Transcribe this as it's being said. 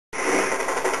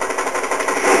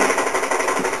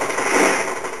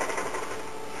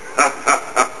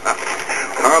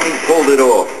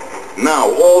off. Now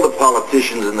all the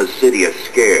politicians in the city are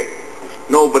scared.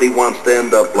 Nobody wants to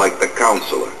end up like the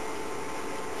counselor.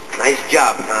 Nice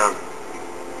job, Tom.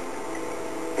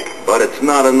 But it's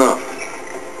not enough.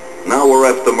 Now we're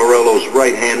after Morello's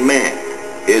right-hand man,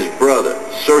 his brother,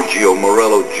 Sergio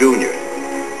Morello Jr.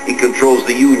 He controls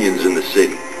the unions in the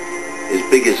city. His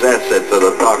biggest assets are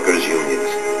the dockers' unions,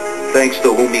 thanks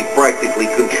to whom he practically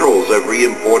controls every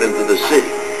import into the city.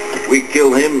 We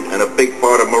kill him, and a big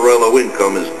part of Morello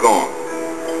income is gone.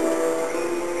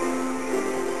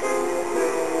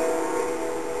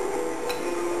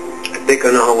 I think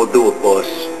I know how we'll do it, boss.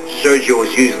 Sergio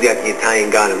is usually at the Italian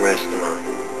Garden restaurant.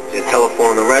 There's a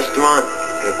telephone in the restaurant,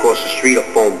 and across the street a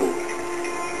phone booth.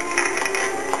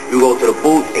 You go to the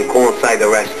booth and call inside the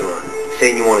restaurant,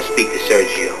 saying you want to speak to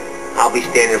Sergio. I'll be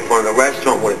standing in front of the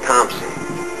restaurant with a Thompson.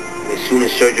 And as soon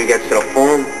as Sergio gets to the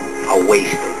phone, I'll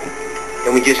waste him.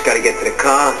 Then we just got to get to the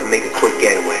car and make a quick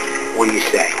getaway. What do you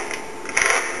say?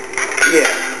 Yeah,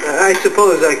 I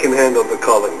suppose I can handle the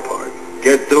calling part.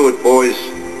 Get to it, boys.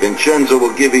 Vincenzo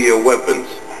will give you your weapons.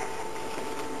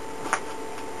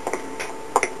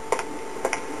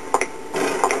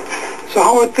 So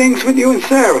how are things with you and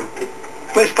Sarah?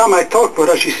 Last time I talked with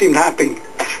her, she seemed happy.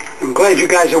 I'm glad you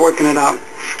guys are working it out.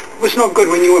 It was no good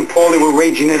when you and Paulie were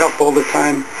raging it up all the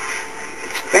time.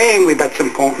 It's family that's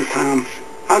important, Tom.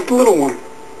 How's the little one?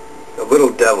 A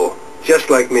little devil, just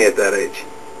like me at that age.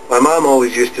 My mom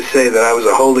always used to say that I was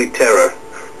a holy terror.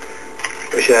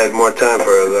 Wish I had more time for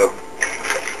her, though.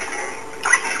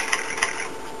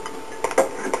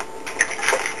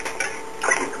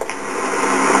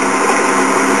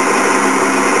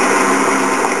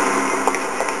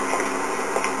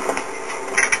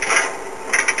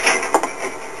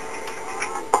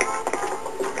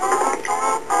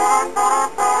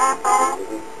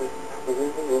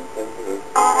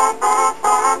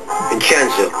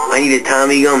 Vincenzo, I need a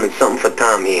Tommy gum and something for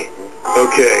Tom here.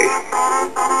 Okay.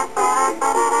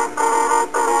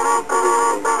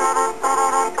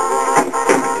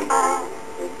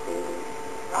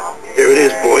 Here it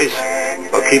is, boys.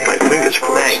 I'll keep my fingers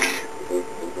crossed. Thanks.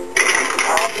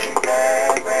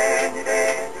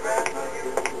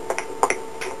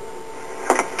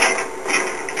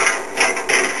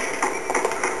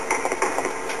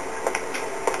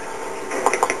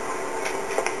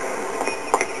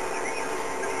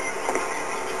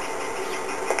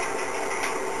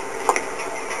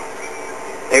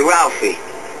 Hey, Ralphie,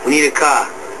 we need a car.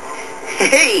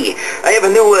 Hey, I have a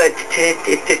new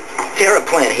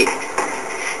Terraplan here.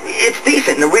 It's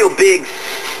decent and a real big,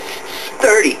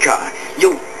 sturdy car.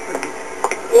 You'll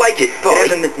like it. It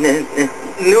has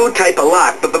a new type of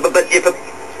lock, but if a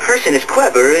person is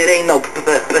clever, it ain't no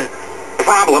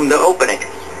problem to open it.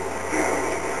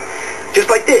 Just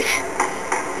like this.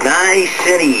 Nice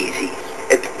and easy.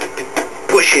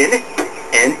 Push in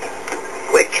and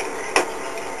click.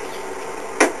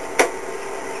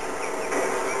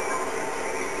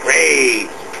 Great.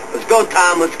 Let's go,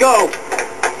 Tom. Let's go.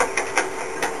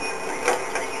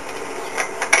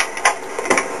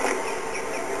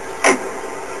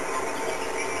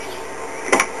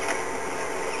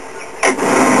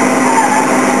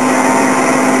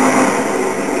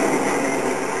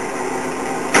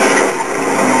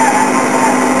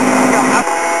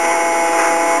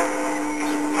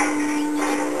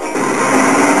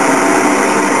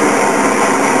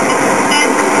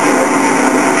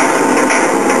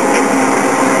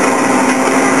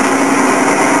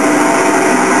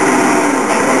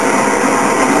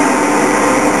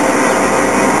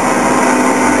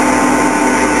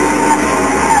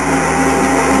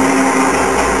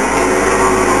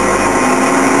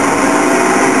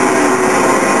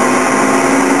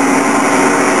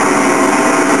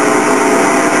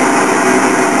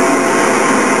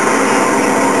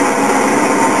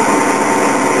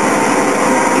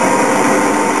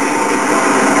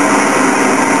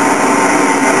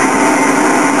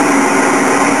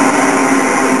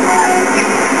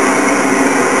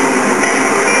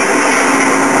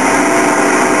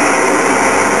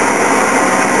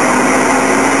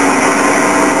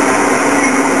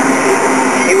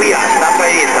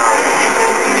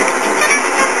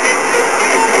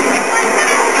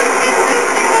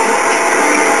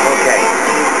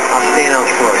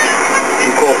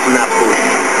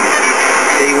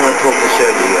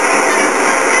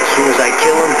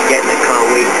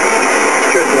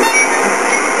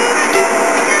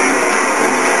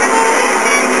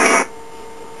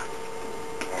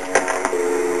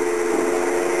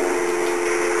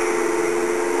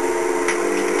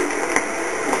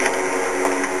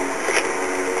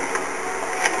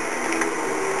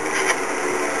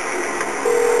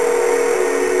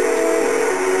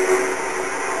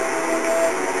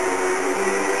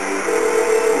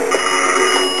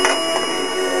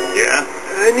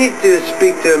 to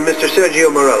speak to Mr.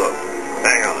 Sergio Morello.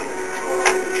 Hang on.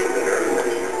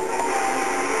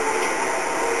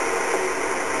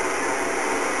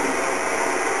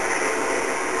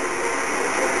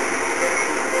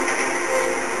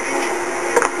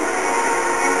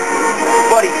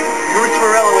 Buddy, Bruce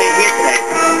Morello ain't here today.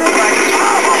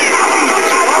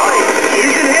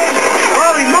 Isn't him?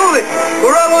 Molly, move it!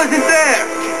 Morello isn't there!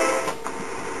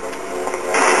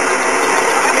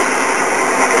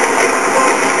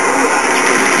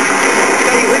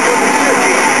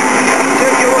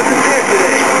 Sergio wasn't there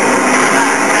today.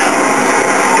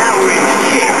 Now we're in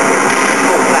shit.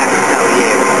 Go back to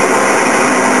Salieri.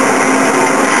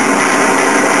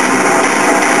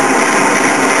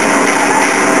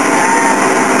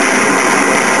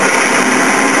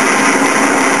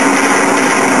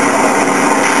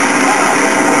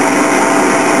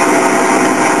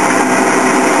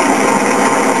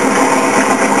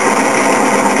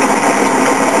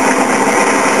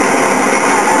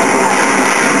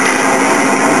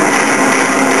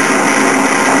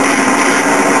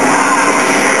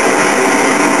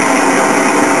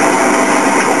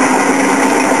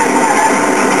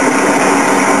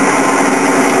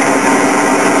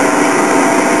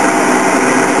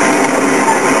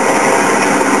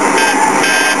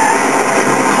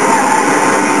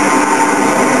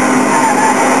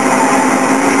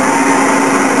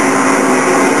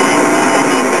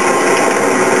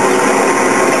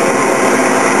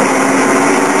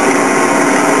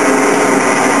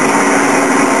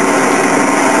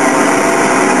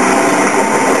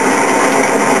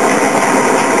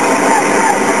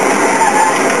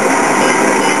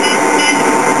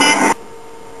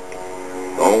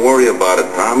 Don't worry about it,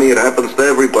 Tommy. It happens to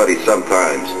everybody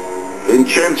sometimes.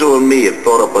 Vincenzo and me have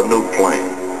thought up a new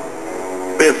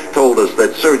plan. Biff told us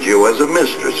that Sergio has a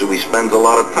mistress who he spends a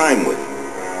lot of time with.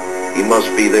 He must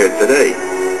be there today.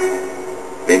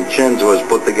 Vincenzo has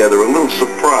put together a little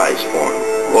surprise for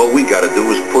him. All we gotta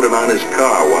do is put it on his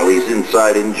car while he's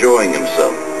inside enjoying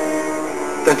himself.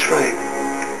 That's right.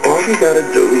 All we gotta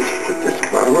do is put this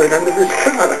car right under this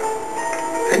car.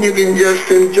 And you can just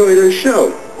enjoy the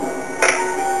show.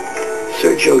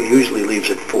 Sergio usually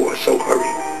leaves at 4, so hurry.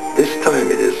 This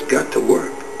time it has got to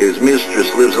work. His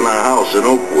mistress lives in our house in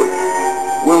Oakwood.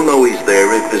 We'll know he's there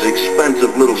if his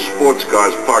expensive little sports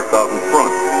car's parked out in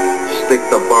front. Stick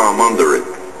the bomb under it.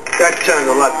 That sounds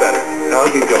a lot better.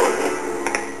 I'll get going.